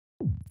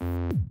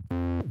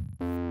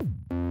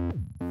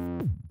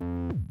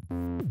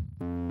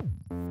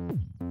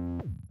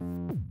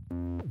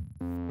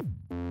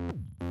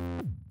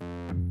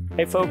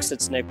Hey folks,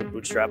 it's Nick with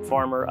Bootstrap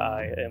Farmer.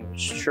 I am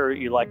sure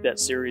you liked that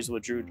series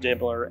with Drew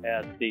Dibbler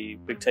at the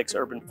Big Tex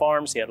Urban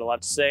Farms. He had a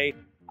lot to say.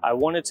 I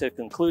wanted to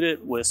conclude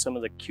it with some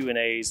of the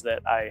Q&As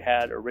that I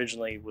had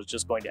originally was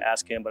just going to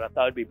ask him, but I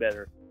thought it'd be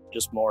better,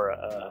 just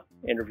more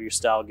interview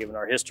style given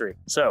our history.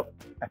 So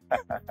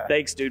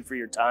thanks dude for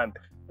your time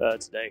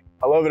today.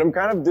 I love it. I'm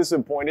kind of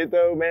disappointed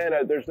though, man.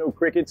 There's no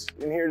crickets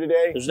in here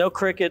today. There's no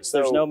crickets, so,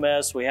 there's no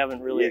mess. We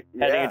haven't really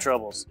had any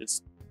troubles.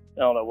 I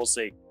don't know, we'll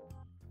see.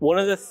 One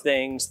of the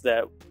things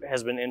that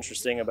has been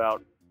interesting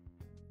about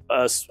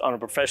us on a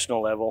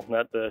professional level,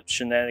 not the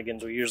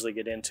shenanigans we usually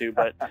get into,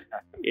 but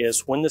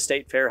is when the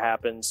state fair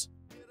happens,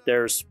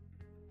 there's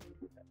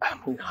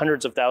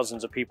hundreds of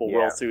thousands of people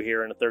roll through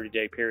here in a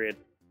 30-day period.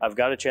 I've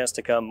got a chance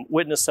to come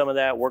witness some of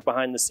that, work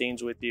behind the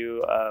scenes with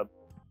you,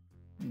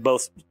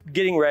 both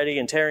getting ready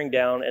and tearing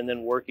down and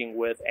then working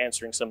with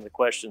answering some of the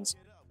questions.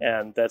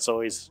 And that's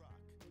always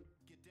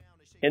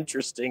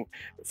interesting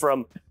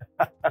from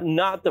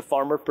not the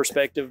farmer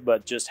perspective,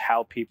 but just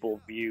how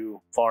people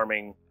view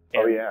farming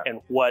and,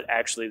 and what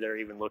actually they're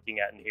even looking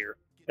at in here.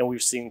 And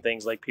we've seen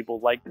things like people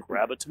like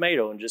grab a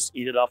tomato and just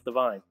eat it off the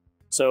vine.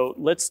 So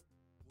let's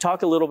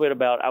talk a little bit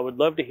about, I would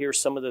love to hear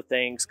some of the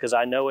things, because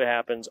I know it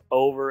happens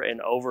over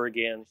and over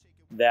again,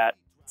 that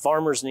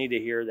farmers need to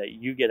hear that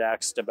you get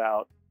asked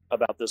about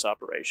this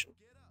operation.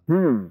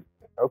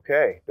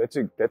 Okay, that's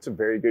a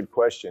very good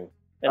question.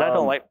 And I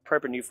don't like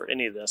prepping you for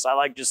any of this. I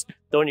like just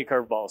throwing you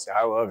curveballs.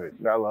 I love it.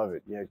 I love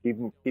it. Yeah,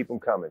 keep them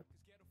coming.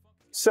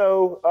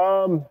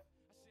 So,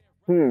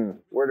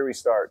 where do we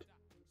start?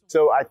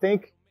 So I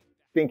think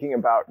thinking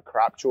about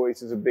crop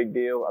choice is a big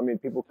deal. I mean,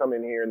 people come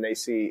in here and they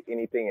see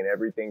anything and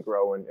everything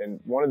growing. And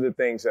one of the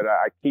things that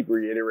I keep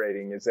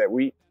reiterating is that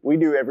we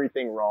do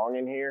everything wrong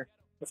in here.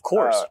 Of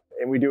course.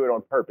 And we do it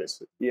on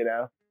purpose, you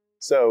know?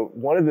 So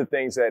one of the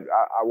things that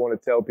I want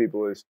to tell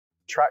people is,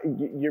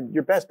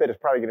 your best bet is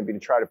probably going to be to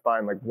try to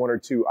find like one or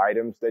two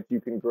items that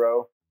you can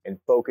grow and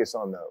focus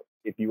on those.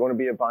 If you want to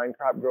be a vine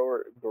crop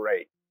grower,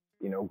 great.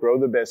 You know, grow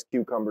the best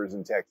cucumbers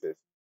in Texas.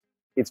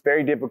 It's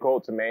very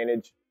difficult to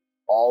manage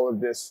all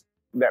of this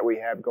that we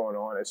have going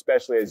on,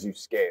 especially as you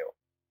scale.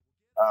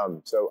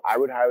 So I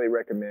would highly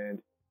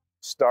recommend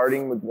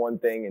starting with one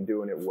thing and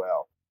doing it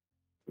well.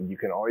 You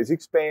can always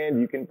expand.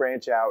 You can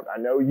branch out. I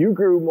know you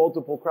grew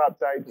multiple crop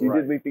types. You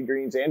did leafy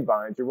greens and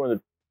vines. You're one of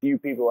the few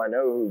people I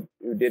know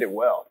who did it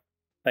well.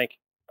 Thank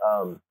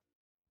you.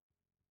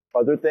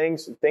 Other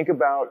things, think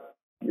about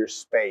your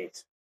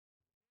space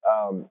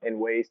and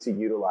ways to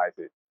utilize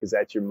it, because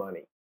that's your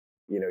money.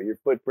 You know, your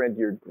footprint,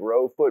 your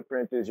grow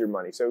footprint is your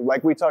money. So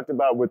like we talked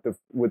about with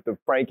the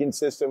Franken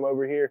system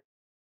over here,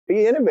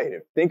 be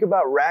innovative. Think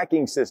about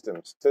racking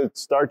systems to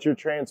start your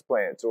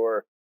transplants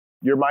or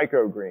your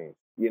microgreens.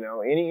 You know,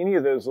 any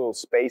of those little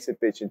space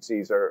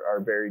efficiencies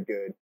are very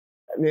good.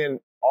 And then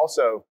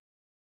also,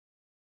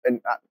 and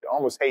I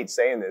almost hate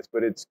saying this,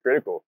 but it's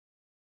critical.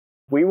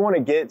 We want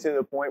to get to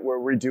the point where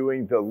we're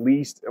doing the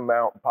least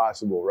amount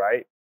possible,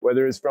 right?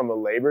 Whether it's from a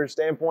labor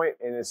standpoint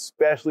and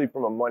especially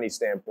from a money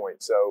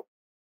standpoint. So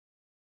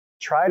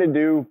try to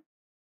do,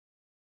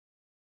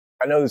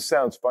 I know this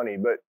sounds funny,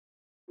 but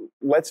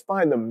let's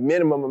find the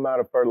minimum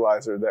amount of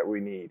fertilizer that we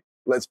need.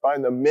 Let's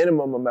find the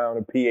minimum amount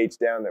of pH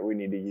down that we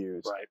need to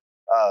use. Right.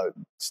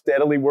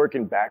 Steadily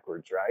working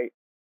backwards, right?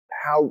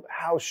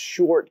 How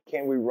short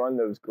can we run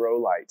those grow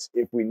lights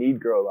if we need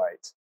grow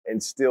lights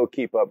and still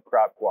keep up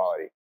crop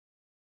quality?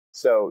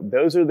 So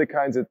those are the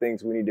kinds of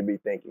things we need to be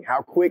thinking.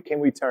 How quick can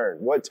we turn?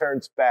 What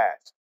turns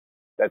fast?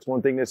 That's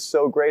one thing that's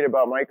so great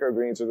about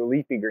microgreens or the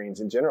leafy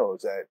greens in general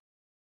is that,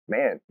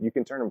 man, you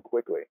can turn them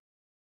quickly.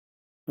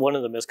 One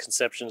of the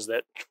misconceptions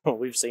that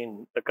we've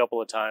seen a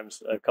couple of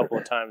times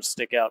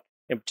stick out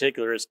in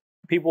particular is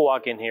people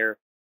walk in here,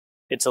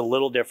 it's a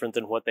little different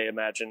than what they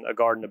imagine a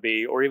garden to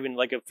be, or even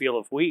like a field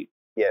of wheat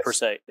per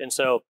se. And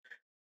so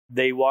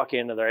they walk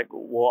in and they're like,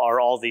 well, are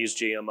all these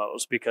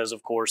GMOs? Because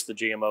of course the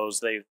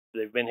GMOs,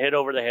 they've been hit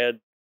over the head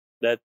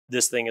that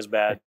this thing is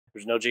bad.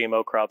 There's no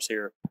GMO crops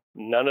here.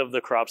 None of the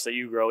crops that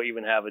you grow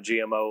even have a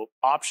GMO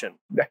option.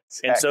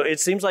 Exactly. And so it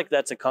seems like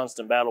that's a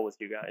constant battle with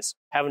you guys,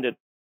 having to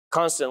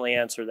constantly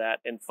answer that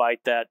and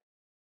fight that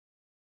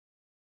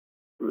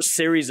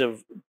series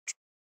of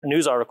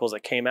news articles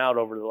that came out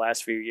over the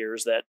last few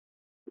years that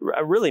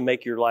really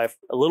make your life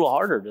a little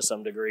harder to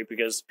some degree,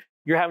 because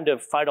you're having to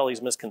fight all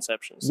these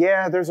misconceptions.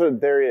 Yeah,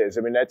 there is.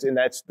 I mean,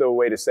 that's the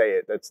way to say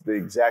it. That's the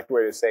exact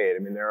way to say it. I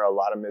mean, there are a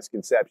lot of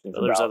misconceptions.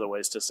 Well, there's other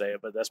ways to say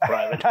it, but that's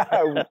private.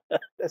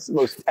 That's the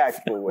most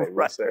tactful way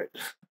to say it.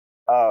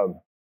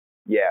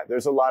 Yeah,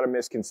 there's a lot of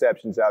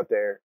misconceptions out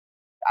there.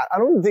 I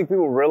don't think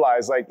people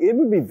realize, like, it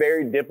would be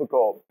very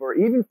difficult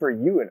even for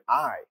you and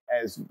I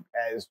as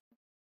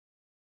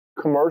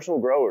commercial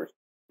growers.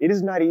 It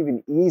is not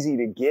even easy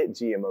to get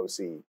GMO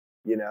seed,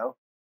 you know?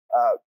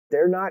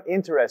 They're not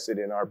interested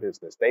in our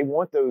business. They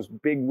want those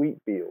big wheat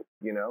fields,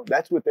 you know?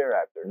 That's what they're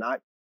after,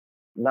 not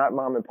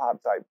mom and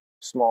pop type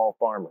small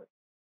farmers.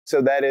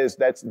 So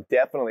that's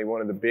definitely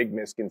one of the big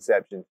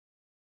misconceptions.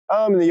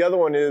 And the other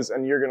one is,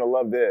 and you're going to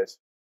love this,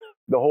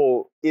 the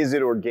whole, is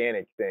it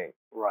organic thing?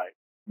 Right.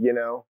 you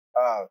know?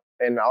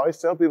 And I always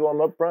tell people I'm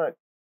upfront.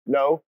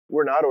 No,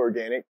 we're not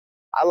organic.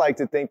 I like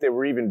to think that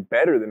we're even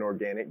better than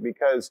organic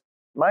because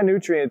my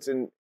nutrients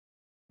and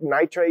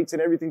nitrates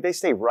and everything, they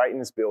stay right in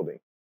this building.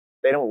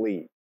 They don't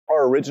leave.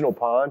 Our original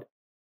pond,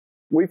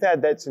 we've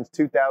had that since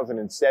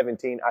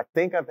 2017. I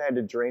think I've had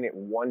to drain it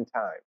one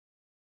time.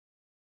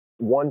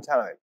 One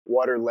time,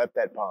 water left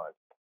that pond.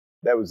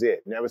 That was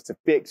it. And that was to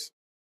fix,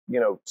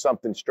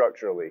 something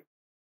structurally.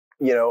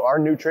 Our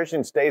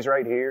nutrition stays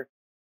right here.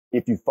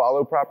 If you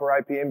follow proper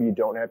IPM, you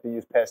don't have to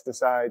use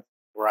pesticides.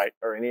 Right.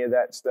 Or any of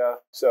that stuff.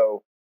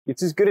 So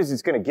it's as good as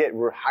it's going to get.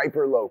 We're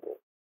hyper local.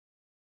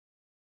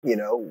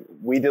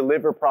 We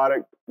deliver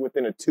product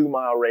within a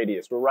 2-mile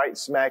radius. We're right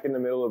smack in the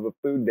middle of a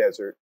food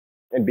desert.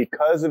 And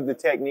because of the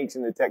techniques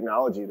and the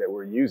technology that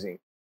we're using,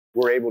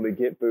 we're able to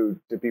get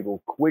food to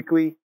people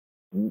quickly,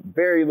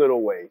 very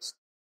little waste.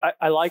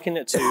 I liken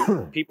it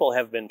to people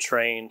have been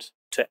trained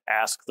to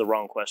ask the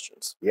wrong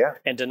questions. Yeah.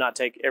 And to not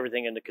take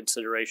everything into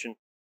consideration,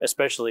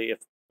 especially if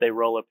they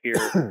roll up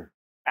here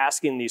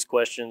asking these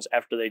questions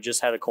after they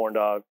just had a corn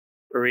dog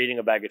or eating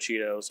a bag of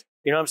Cheetos.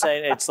 You know what I'm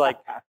saying? It's like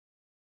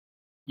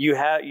you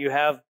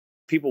have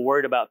people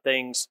worried about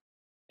things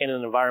in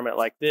an environment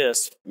like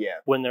this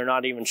when they're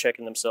not even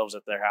checking themselves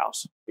at their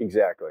house.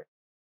 Exactly.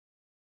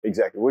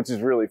 Which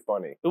is really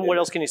funny. What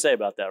else can you say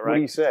about that, right? What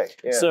do you say?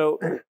 Yeah. So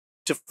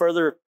to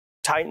further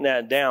tighten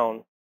that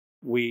down,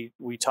 we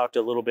talked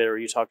a little bit, or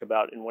you talked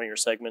about in one of your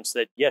segments,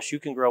 that yes, you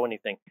can grow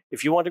anything.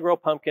 If you want to grow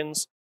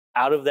pumpkins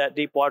out of that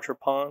deep water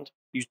pond,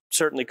 you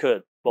certainly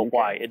could. But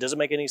why? It doesn't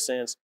make any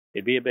sense.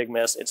 It'd be a big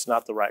mess. It's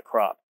not the right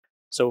crop.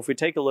 So if we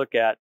take a look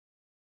at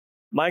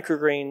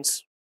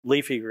microgreens,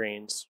 leafy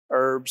greens,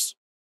 herbs,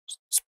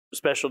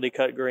 specialty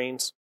cut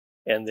greens,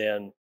 and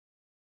then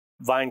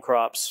vine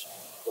crops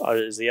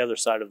is the other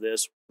side of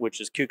this, which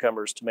is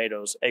cucumbers,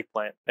 tomatoes,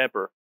 eggplant,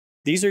 pepper.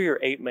 These are your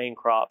 8 main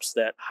crops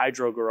that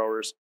hydro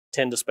growers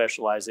tend to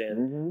specialize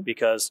in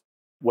because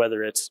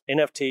whether it's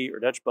NFT or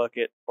Dutch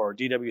bucket or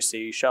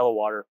DWC, shallow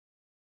water,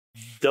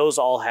 those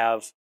all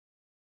have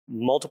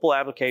multiple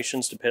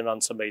applications depending on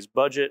somebody's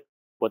budget,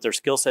 what their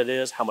skill set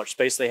is, how much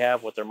space they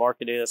have, what their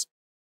market is.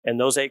 And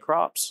those 8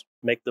 crops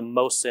make the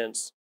most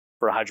sense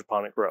for a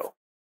hydroponic grow.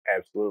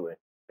 Absolutely.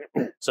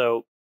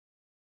 So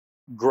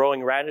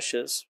growing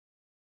radishes,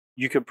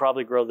 you could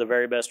probably grow the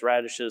very best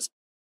radishes,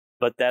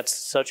 but that's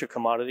such a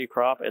commodity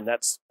crop, and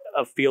that's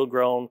a field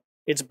grown.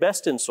 It's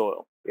best in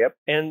soil. Yep.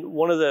 And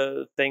one of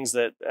the things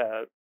that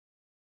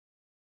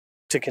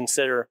to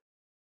consider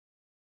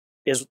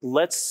is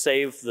let's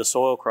save the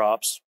soil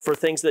crops for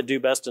things that do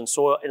best in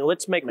soil, and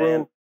let's make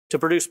room to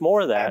produce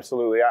more of that.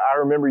 Absolutely. I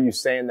remember you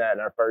saying that in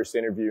our first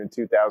interview in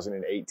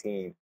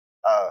 2018,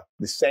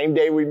 the same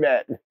day we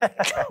met.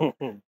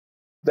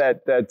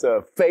 That's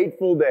a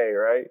fateful day,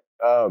 right?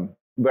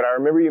 But I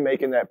remember you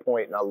making that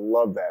point, and I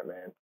love that,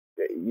 man.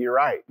 You're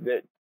right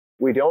that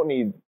we don't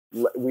need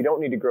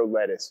to grow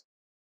lettuce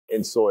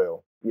in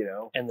soil,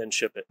 and then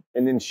ship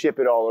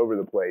it all over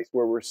the place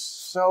where we're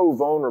so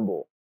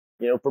vulnerable,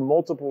 for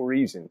multiple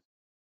reasons.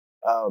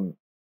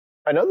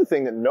 Another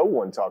thing that no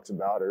one talks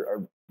about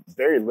or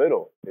very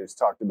little is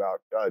talked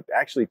about,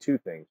 actually 2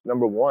 things.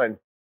 Number 1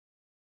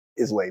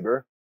 is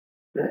labor.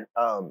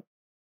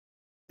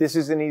 This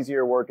is an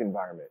easier work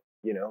environment.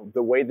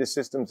 The way the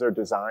systems are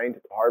designed,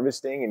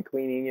 harvesting and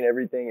cleaning and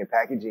everything and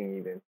packaging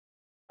even,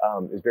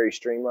 is very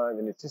streamlined,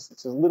 and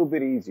it's a little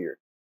bit easier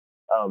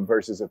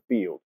versus a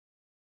field.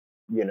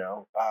 We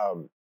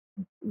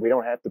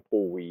don't have to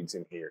pull weeds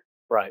in here.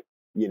 Right.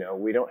 We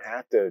don't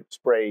have to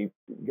spray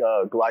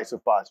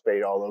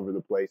glyphosate all over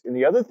the place. And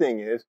the other thing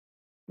is,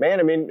 man,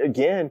 I mean,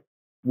 again,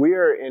 we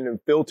are in a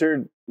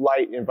filtered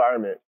light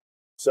environment.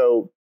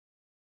 So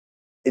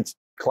it's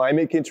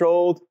climate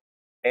controlled.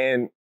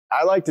 And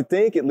I like to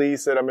think at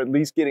least that I'm at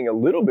least getting a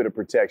little bit of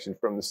protection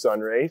from the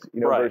sun rays,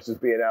 versus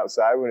being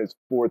outside when it's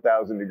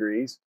 4,000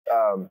 degrees.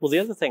 Well, the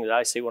other thing that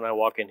I see when I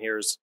walk in here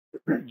is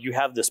you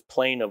have this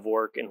plane of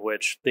work in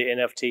which the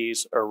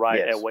NFTs are right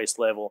at waist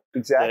level.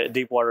 Exactly. The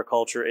deep water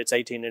culture, it's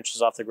 18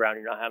 inches off the ground.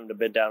 You're not having to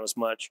bend down as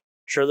much.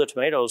 Sure, the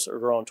tomatoes are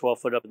growing 12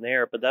 foot up in the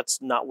air, but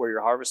that's not where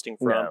you're harvesting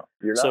from. No,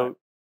 you're not. So,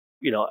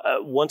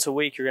 once a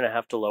week, you're going to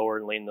have to lower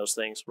and lean those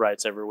things. Right.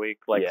 It's every week,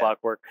 like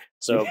clockwork.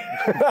 So,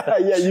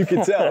 yeah, you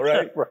can tell,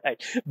 right? Right.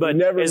 But you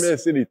never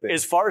miss anything.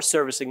 As far as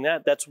servicing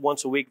that's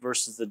once a week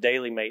versus the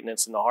daily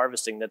maintenance and the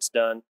harvesting that's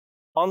done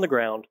on the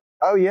ground.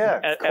 Oh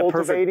yeah,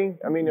 cultivating.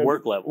 I mean,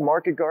 work level,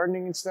 market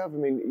gardening and stuff. I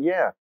mean,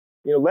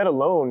 let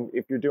alone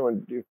if you're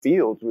doing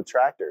fields with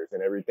tractors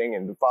and everything,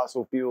 and the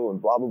fossil fuel and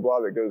blah blah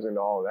blah that goes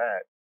into all of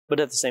that. But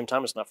at the same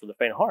time, it's not for the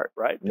faint of heart,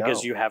 right?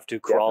 Because you have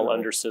to crawl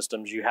under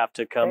systems. You have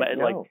to come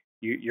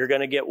you're going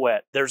to get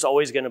wet. There's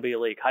always going to be a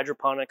leak.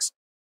 Hydroponics,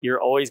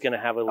 you're always going to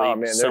have a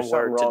leak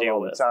somewhere to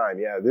deal with. The time.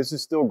 Yeah, this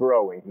is still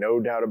growing,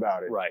 no doubt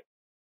about it. Right.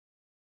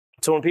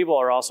 So when people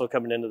are also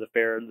coming into the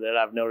fair, that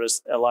I've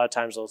noticed a lot of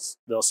times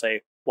they'll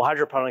say, well,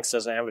 hydroponics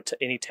doesn't have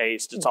any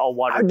taste. It's all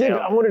watered down.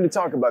 I wanted to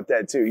talk about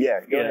that too. Yeah,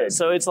 go ahead.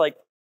 So it's like,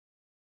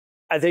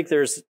 I think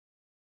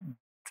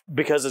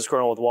because it's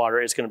grown with water,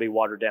 it's going to be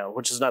watered down,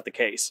 which is not the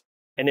case.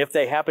 And if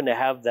they happen to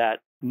have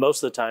that,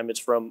 most of the time it's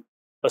from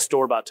a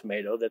store-bought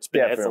tomato that's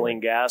been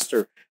ethylene gassed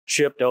or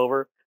shipped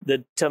over.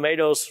 The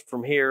tomatoes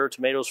from here,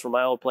 tomatoes from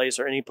my old place,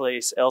 or any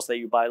place else that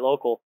you buy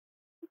local,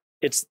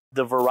 it's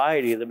the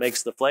variety that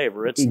makes the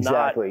flavor. It's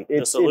not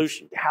the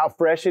solution. It's how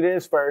fresh it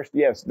is first.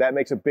 Yes, that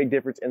makes a big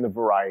difference in the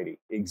variety.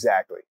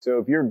 Exactly. So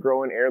if you're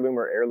growing heirloom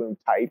or heirloom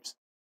types,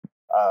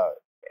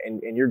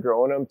 and you're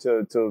growing them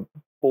to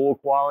full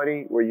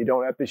quality where you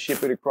don't have to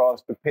ship it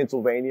across to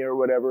Pennsylvania or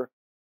whatever,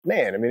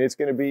 man, I mean, it's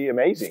going to be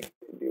amazing,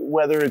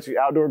 whether it's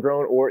outdoor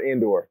grown or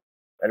indoor.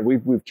 And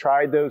we've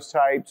tried those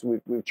types.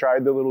 We've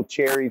tried the little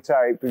cherry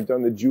type. We've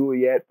done the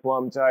Juliet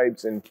plum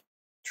types, and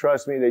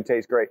trust me, they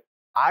taste great.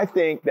 I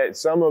think that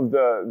some of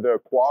the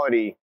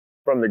quality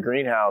from the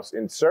greenhouse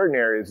in certain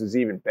areas is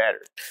even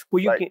better.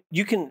 Well,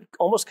 you can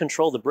almost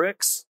control the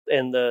bricks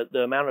and the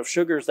amount of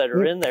sugars that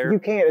are in there. You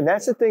can, and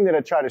that's the thing that I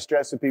try to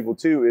stress to people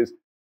too, is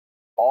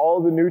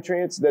all the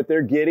nutrients that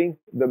they're getting,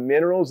 the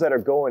minerals that are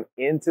going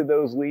into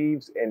those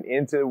leaves and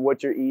into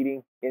what you're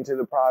eating, into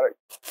the product,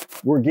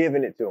 we're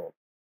giving it to them.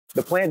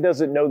 The plant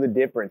doesn't know the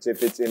difference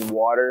if it's in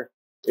water,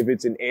 if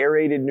it's in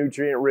aerated,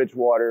 nutrient-rich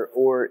water,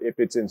 or if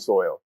it's in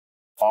soil.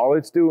 All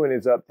it's doing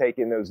is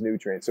uptaking those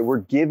nutrients. So we're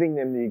giving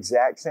them the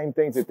exact same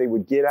things that they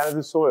would get out of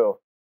the soil.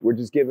 We're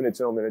just giving it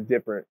to them in a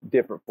different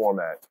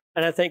format.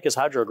 And I think as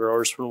hydro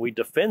growers, when we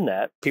defend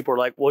that, people are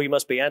like, well, you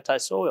must be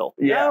anti-soil.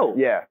 Yeah, no,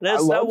 yeah.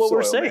 That's not what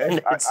we're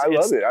saying. I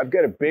love it. I've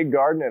got a big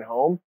garden at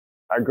home.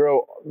 I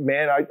grow,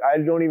 man, I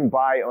don't even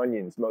buy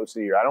onions most of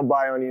the year. I don't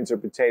buy onions or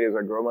potatoes.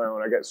 I grow my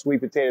own. I got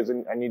sweet potatoes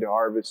and I need to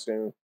harvest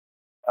soon.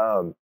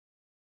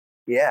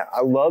 Yeah,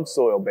 I love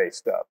soil-based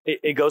stuff.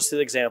 It goes to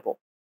the example.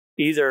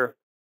 Either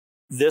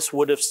this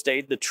would have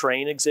stayed the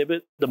train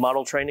exhibit, the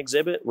model train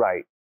exhibit.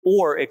 Right.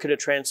 Or it could have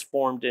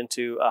transformed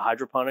into a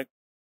hydroponic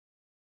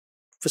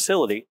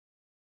facility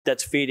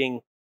that's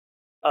feeding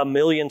 1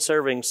 million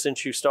servings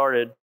since you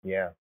started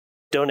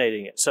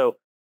donating it. So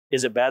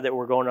is it bad that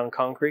we're going on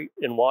concrete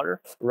and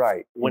water?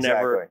 Right.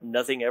 Whenever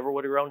nothing ever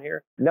would have grown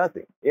here?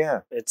 Nothing.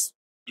 Yeah. It's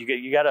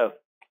you gotta.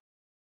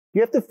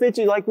 You have to fit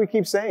it, like we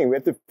keep saying. We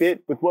have to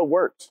fit with what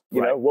works.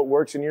 You know, what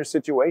works in your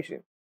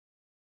situation.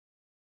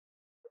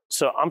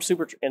 So I'm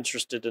super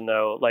interested to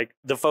know, like,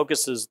 the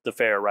focus is the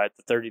fair, right?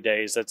 The 30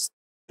 days, that's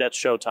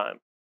showtime.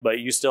 But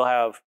you still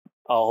have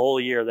a whole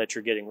year that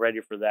you're getting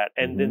ready for that.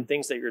 And then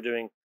things that you're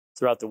doing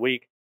throughout the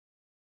week.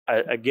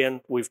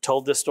 Again, we've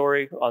told this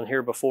story on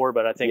here before,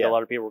 but I think a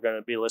lot of people are going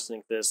to be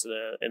listening to this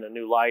in a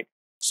new light.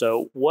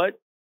 So what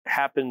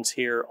happens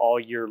here all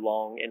year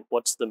long, and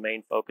what's the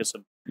main focus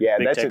of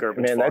Big Tex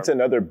Urban Farms? That's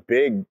another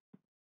big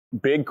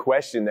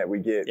question that we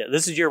get. Yeah,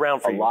 this is year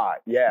round for you. A lot.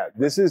 Yeah,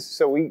 this is,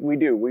 so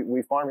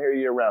we farm here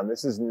year round.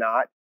 This is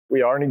not,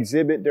 we are an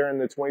exhibit during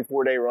the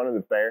 24-day run of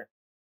the fair,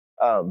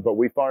 but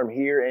we farm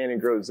here and in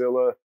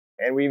Growzilla,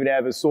 and we even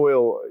have a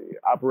soil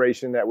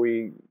operation that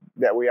we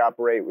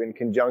operate in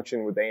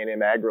conjunction with A&M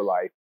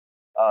AgriLife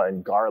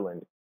in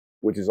Garland,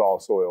 which is all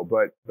soil.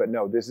 But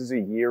no, this is a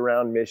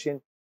year-round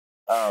mission.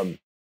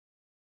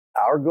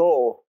 Our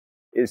goal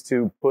is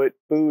to put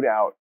food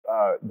out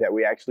that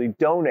we actually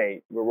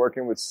donate. We're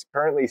working with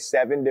currently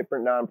 7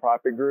 different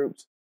nonprofit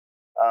groups.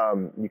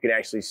 You can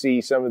actually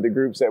see some of the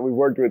groups that we've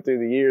worked with through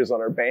the years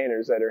on our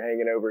banners that are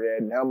hanging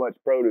overhead, and how much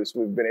produce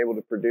we've been able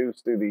to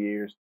produce through the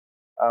years.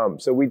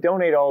 So we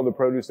donate all the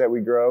produce that we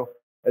grow,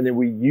 and then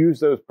we use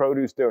those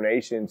produce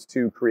donations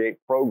to create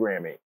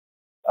programming.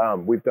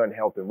 We've done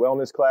health and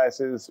wellness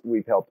classes.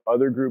 We've helped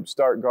other groups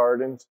start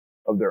gardens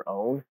of their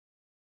own.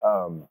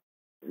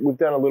 We've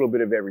done a little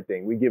bit of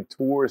everything. We give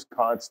tours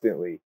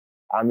constantly.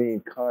 I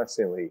mean,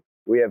 constantly.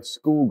 We have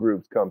school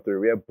groups come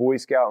through. We have Boy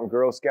Scout and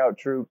Girl Scout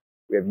troops.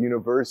 We have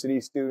university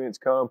students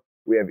come.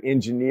 We have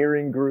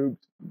engineering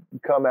groups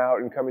come out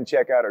and come and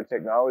check out our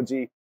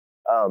technology.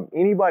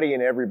 Anybody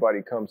and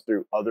everybody comes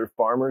through. Other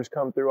farmers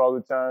come through all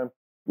the time.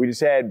 We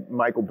just had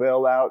Michael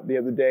Bell out the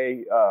other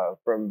day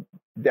from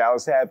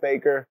Dallas Half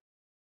Acre.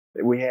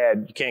 We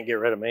had, you can't get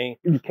rid of me.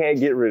 You can't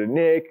get rid of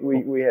Nick.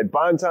 We had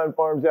Bonton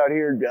Farms out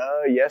here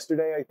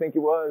yesterday, I think it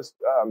was.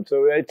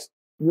 So it's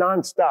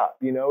nonstop,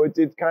 you know.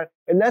 It's kind of,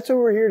 and that's what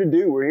we're here to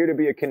do. We're here to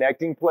be a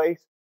connecting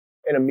place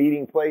and a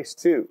meeting place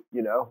too.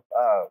 You know,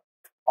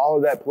 all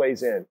of that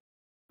plays in.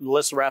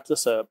 Let's wrap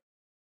this up.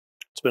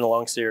 It's been a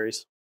long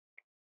series.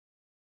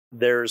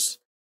 There's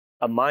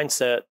a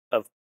mindset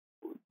of,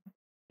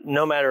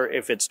 no matter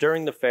if it's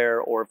during the fair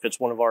or if it's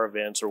one of our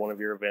events or one of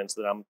your events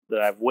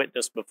that I've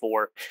witnessed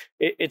before,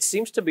 it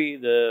seems to be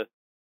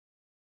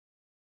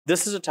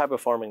this is a type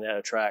of farming that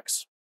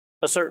attracts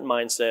a certain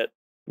mindset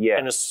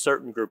and a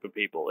certain group of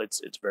people.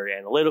 It's very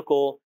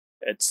analytical.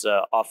 It's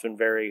often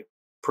very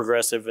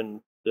progressive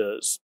in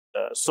the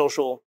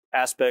social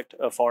aspect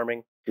of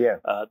farming. Yeah.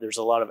 There's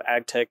a lot of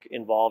ag tech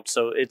involved,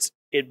 so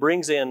it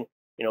brings in,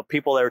 you know,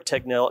 people that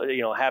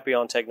are happy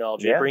on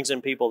technology. It brings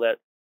in people that,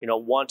 you know,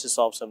 want to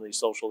solve some of these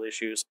social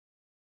issues.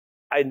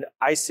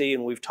 I see,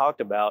 and we've talked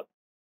about,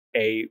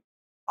 a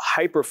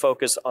hyper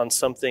focus on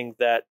something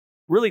that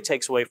really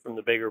takes away from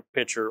the bigger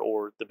picture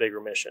or the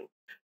bigger mission.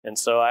 And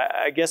so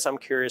I guess I'm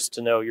curious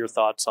to know your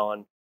thoughts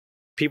on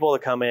people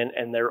that come in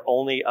and they're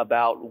only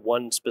about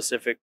one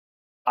specific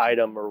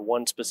item or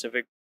one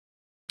specific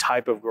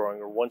type of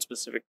growing or one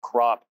specific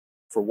crop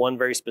for one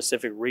very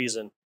specific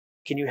reason.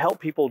 Can you help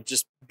people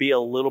just be a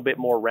little bit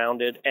more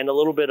rounded and a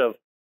little bit of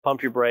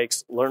pump your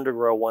brakes, learn to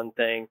grow one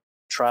thing,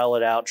 trial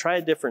it out, try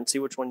it different, see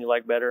which one you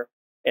like better,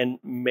 and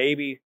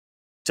maybe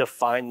to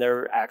find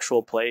their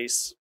actual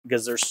place,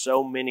 because there's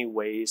so many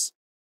ways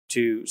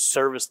to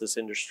service this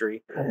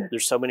industry.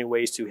 There's so many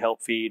ways to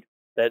help feed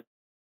that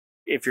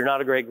if you're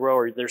not a great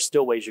grower, there's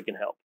still ways you can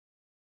help.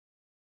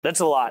 That's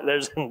a lot.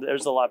 There's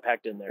a lot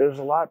packed in there. There's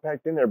a lot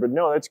packed in there, but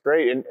no, that's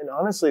great. And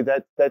honestly,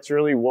 that's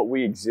really what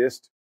we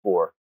exist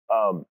for.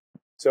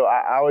 So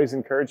I always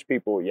encourage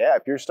people, yeah,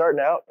 if you're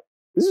starting out,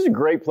 this is a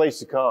great place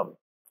to come,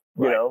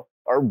 you know,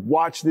 or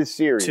watch this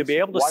series. To be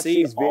able to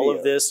see all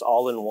of this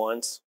all in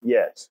once.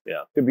 Yes.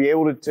 Yeah. To be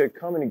able to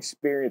come and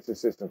experience the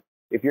system.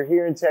 If you're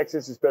here in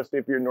Texas, especially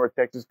if you're in North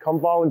Texas, come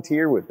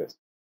volunteer with us.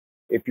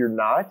 If you're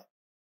not,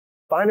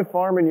 find a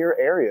farm in your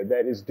area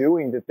that is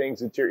doing the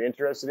things that you're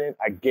interested in.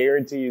 I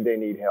guarantee you they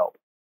need help,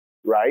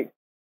 right?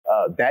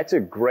 That's a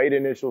great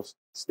initial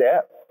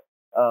step.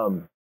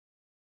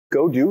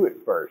 Go do it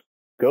first.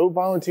 Go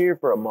volunteer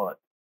for a month.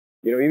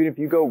 You know, even if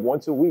you go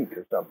once a week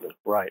or something.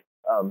 Right.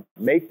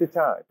 Make the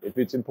time. If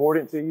it's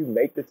important to you,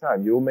 make the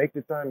time. You'll make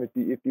the time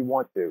if you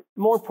want to.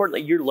 More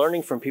importantly, you're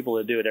learning from people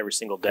that do it every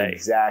single day.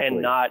 Exactly.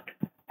 And not,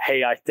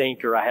 hey, I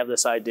think, or I have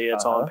this idea,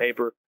 it's all on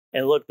paper.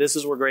 And look, this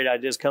is where great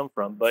ideas come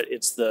from, but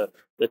it's the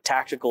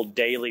tactical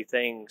daily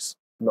things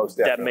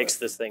that makes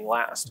this thing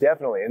last.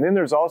 Definitely. And then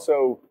there's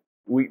also,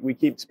 we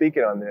keep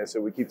speaking on this,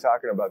 or we keep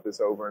talking about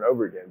this over and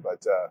over again,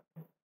 but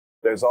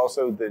there's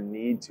also the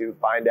need to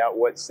find out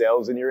what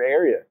sells in your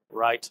area.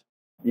 Right.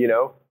 You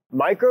know,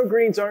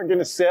 microgreens aren't going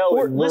to sell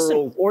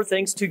or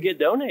things to get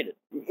donated.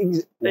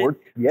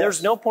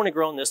 There's no point in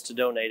growing this to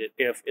donate it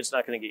if it's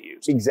not going to get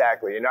used.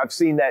 Exactly. And I've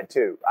seen that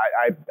too.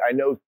 I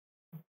know,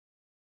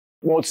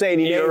 won't say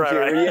any names here.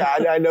 Right.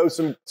 Yeah, I know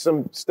some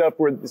stuff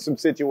some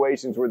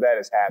situations where that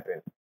has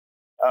happened,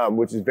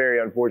 which is very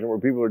unfortunate, where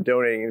people are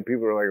donating and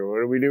people are like, what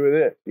do we do with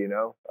this? You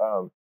know,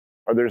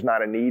 or there's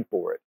not a need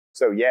for it.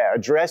 So yeah,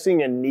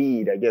 addressing a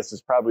need, I guess,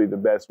 is probably the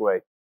best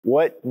way.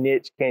 What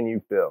niche can you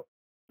fill?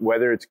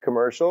 Whether it's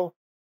commercial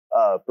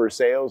for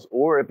sales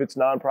or if it's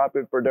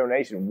nonprofit for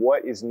donation,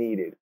 what is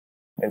needed?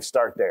 And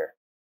start there.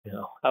 You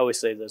know, I always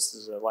say this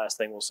is the last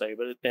thing we'll say,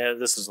 but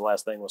this is the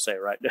last thing we'll say,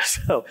 right?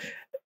 So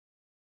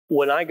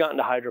when I got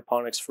into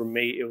hydroponics, for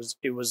me,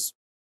 it was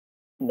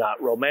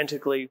not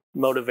romantically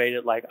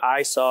motivated. Like,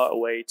 I saw a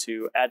way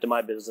to add to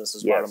my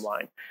business's bottom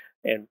line.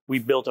 And we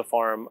built a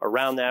farm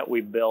around that.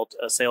 We built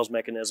a sales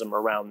mechanism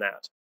around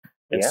that.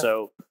 And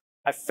so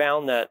I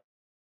found that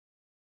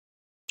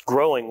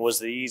growing was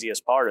the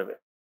easiest part of it.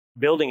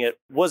 Building it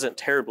wasn't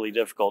terribly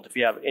difficult if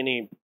you have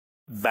any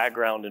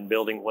background in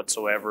building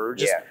whatsoever, or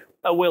just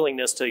a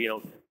willingness to, you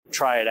know,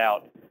 try it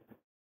out.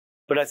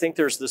 But I think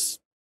there's this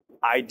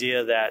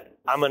idea that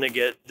I'm going to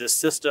get this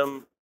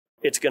system.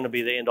 It's going to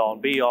be the end all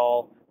and be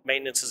all.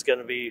 Maintenance is going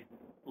to be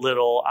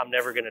little. I'm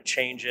never going to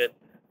change it.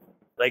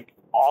 Like,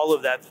 all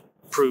of that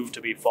proved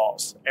to be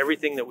false.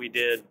 Everything that we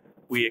did,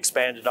 we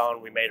expanded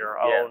on, we made our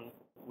own,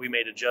 we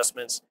made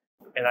adjustments.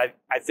 And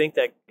I think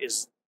that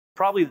is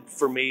probably,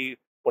 for me,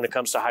 when it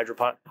comes to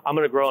hydroponic, I'm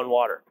going to grow in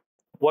water.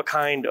 What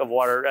kind of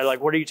water? Like,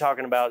 what are you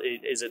talking about?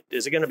 Is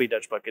it going to be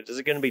Dutch buckets? Is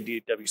it going to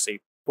be DWC?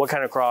 What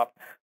kind of crop?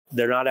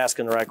 They're not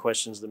asking the right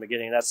questions in the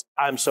beginning.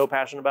 I'm so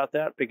passionate about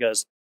that,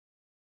 because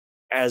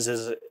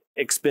as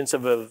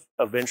expensive of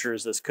a venture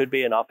as this could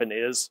be, and often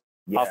is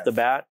off the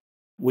bat,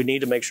 we need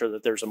to make sure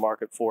that there's a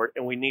market for it.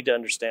 And we need to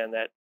understand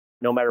that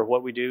no matter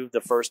what we do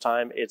the first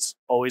time, it's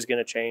always going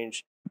to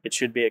change. It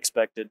should be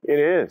expected. It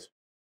is.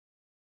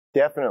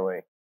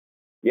 Definitely.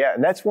 Yeah.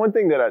 And that's one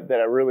thing that I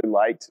really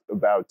liked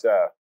about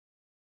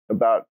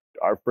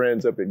our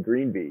friends up at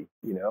Greenbee,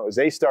 you know, is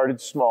they started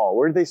small.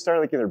 Where did they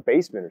start? Like in their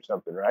basement or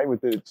something, right?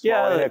 With the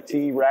small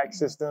NFT rack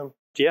system.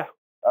 Yeah.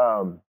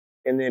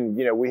 And then,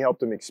 you know, we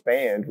helped them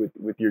expand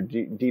with your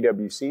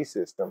DWC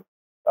system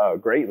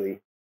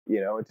greatly,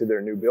 you know, into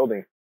their new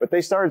building. But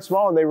they started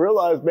small and they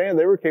realized, man,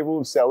 they were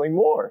capable of selling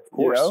more, of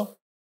course. You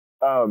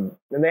know?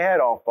 And they had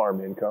all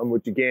farm income,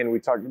 which again,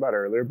 we talked about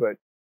earlier, but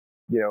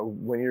you know,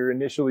 when you're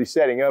initially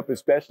setting up,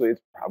 especially,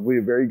 it's probably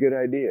a very good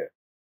idea.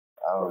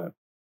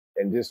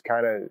 And just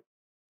kind of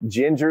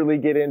gingerly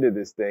get into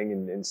this thing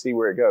and see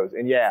where it goes.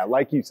 And yeah,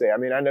 like you say, I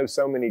mean, I know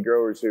so many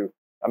growers who,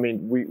 I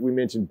mean, we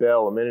mentioned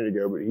Bell a minute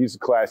ago, but he's a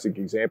classic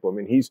example. I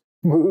mean, he's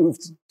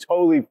moved,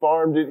 totally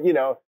farmed it, you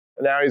know,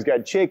 and now he's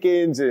got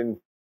chickens and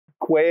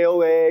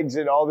quail eggs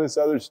and all this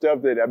other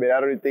stuff that, I mean, I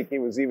don't even think he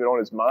was even on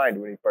his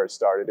mind when he first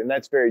started. And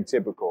that's very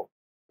typical.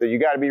 So you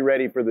got to be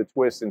ready for the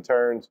twists and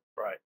turns.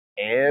 Right.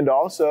 And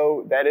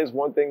also, that is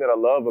one thing that I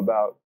love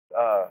about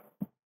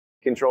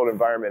controlled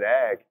environment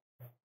ag,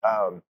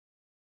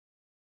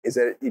 is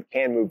that it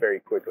can move very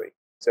quickly.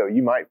 So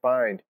you might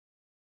find,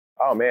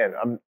 oh man,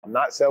 I'm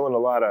not selling a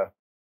lot of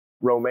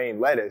romaine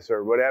lettuce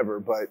or whatever,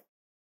 but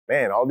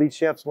man, all these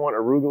chefs want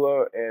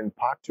arugula and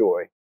pak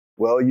choi.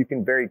 Well, you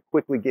can very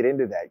quickly get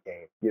into that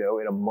game. You know,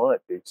 in a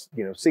month, it's,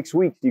 you know, 6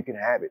 weeks, you can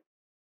have it,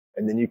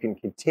 and then you can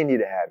continue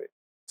to have it.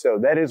 So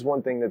that is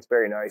one thing that's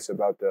very nice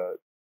about the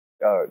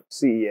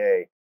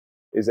CEA,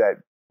 is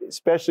that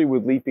especially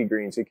with leafy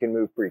greens, it can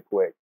move pretty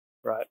quick.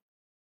 Right.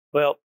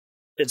 Well,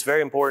 it's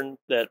very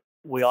important that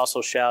we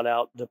also shout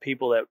out the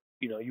people that,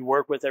 you know, you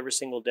work with every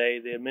single day,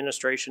 the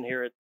administration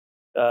here at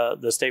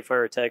the State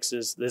Fair of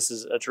Texas. This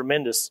is a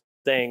tremendous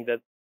thing that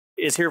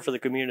is here for the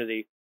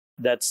community,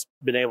 that's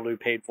been able to be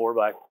paid for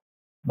by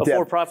a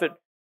for-profit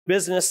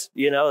business.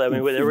 You know, I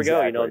mean, there we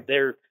go. You know,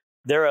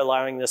 they're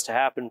allowing this to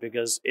happen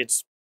because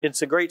it's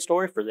a great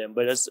story for them,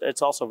 but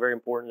it's also very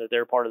important that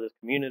they're part of the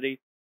community.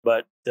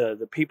 But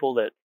the people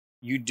that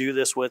you do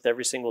this with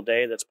every single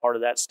day, that's part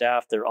of that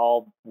staff, they're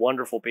all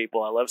wonderful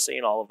people. I love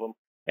seeing all of them.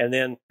 And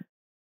then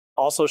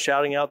also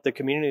shouting out the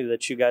community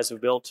that you guys have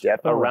built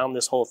around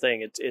this whole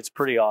thing. It's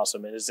pretty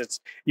awesome. And it's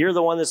you're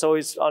the one that's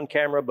always on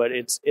camera, but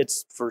it's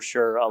for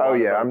sure a lot. Oh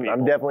yeah,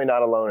 I'm definitely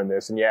not alone in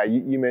this. And yeah,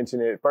 you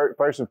mentioned it.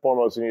 First and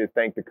foremost, we need to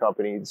thank the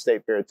company, the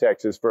State Fair of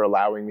Texas, for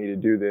allowing me to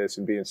do this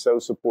and being so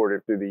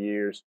supportive through the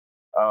years.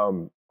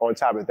 On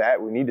top of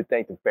that, we need to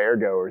thank the fair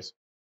goers,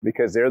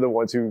 because they're the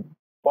ones who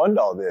fund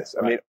all this.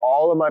 I mean,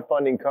 all of my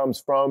funding comes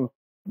from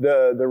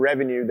the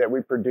revenue that we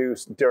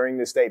produce during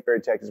the State Fair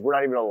of Texas. We're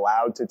not even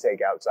allowed to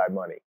take outside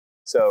money.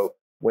 So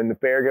when the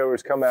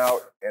fairgoers come out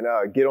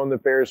and get on the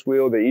Ferris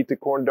wheel, they eat the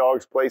corn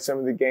dogs, play some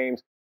of the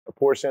games, a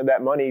portion of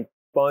that money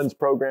funds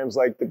programs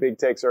like the Big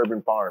Tex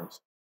Urban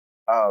Farms.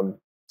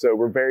 So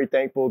we're very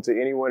thankful to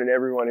anyone and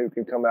everyone who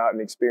can come out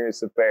and experience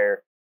the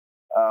fair.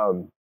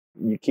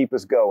 You keep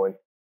us going.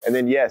 And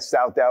then, yes,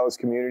 South Dallas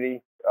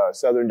community,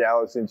 Southern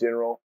Dallas in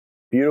general,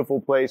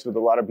 beautiful place with a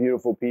lot of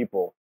beautiful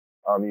people.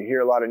 You hear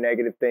a lot of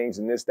negative things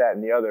and this, that,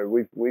 and the other.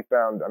 We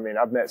found, I mean,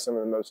 I've met some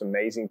of the most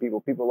amazing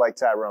people like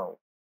Tyrone,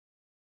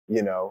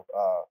 you know,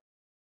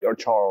 or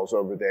Charles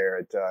over there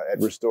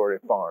at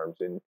Restorative Farms,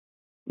 and,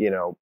 you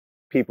know,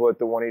 people at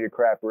the Juanita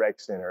Craft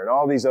Rec Center, and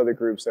all these other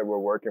groups that we're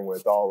working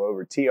with all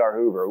over. TR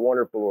Hoover, a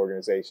wonderful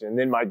organization. And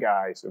then my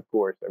guys, of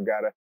course, we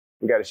got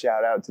to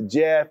shout out to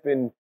Jeff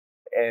and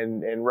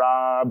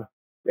Rob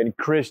and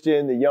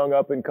Christian, the young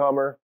up and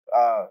comer.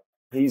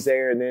 He's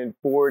there, and then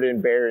Ford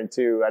and Barron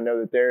too. I know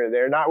that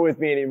they're not with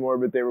me anymore,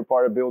 but they were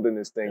part of building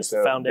this thing. It's so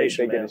the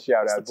foundation, they get a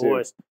shout out too.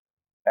 Boys.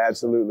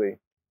 Absolutely.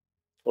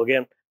 Well,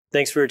 again,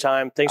 thanks for your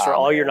time. Thanks for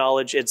all your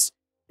knowledge. I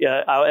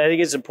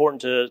think it's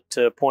important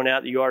to point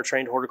out that you are a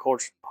trained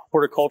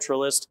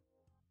horticulturalist.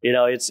 You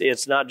know,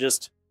 it's not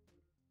just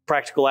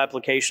practical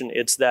application.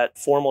 It's that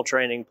formal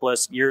training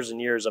plus years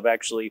and years of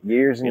actually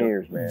years,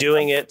 man,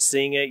 doing it,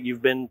 seeing it.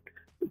 You've been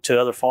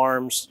to other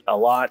farms a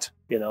lot.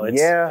 You know,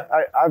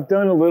 I've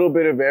done a little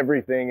bit of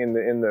everything in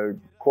the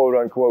quote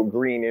unquote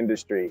green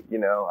industry. You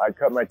know, I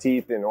cut my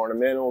teeth in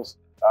ornamentals.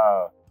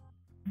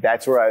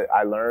 That's where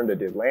I learned. I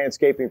did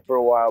landscaping for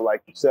a while,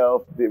 like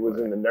yourself. It was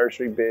in the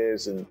nursery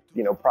biz and,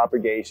 you know,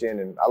 propagation,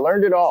 and I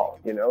learned it all,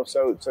 you know.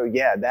 So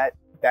yeah,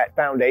 that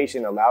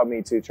foundation allowed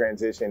me to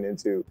transition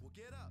into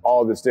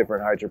all this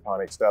different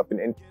hydroponic stuff,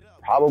 and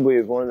probably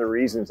is one of the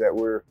reasons that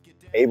we're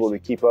able to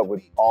keep up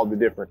with all the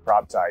different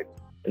crop types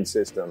and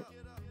systems.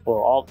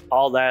 Well,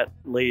 all that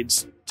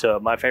leads to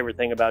my favorite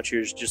thing about you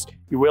is just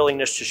your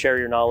willingness to share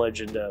your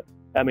knowledge and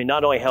I mean,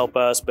 not only help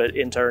us, but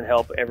in turn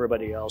help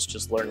everybody else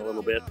just learn a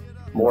little bit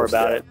more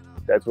about it.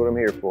 That's what I'm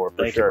here for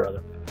Thank sure. you,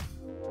 brother.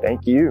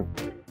 Thank you.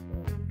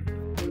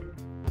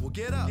 Well,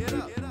 get up.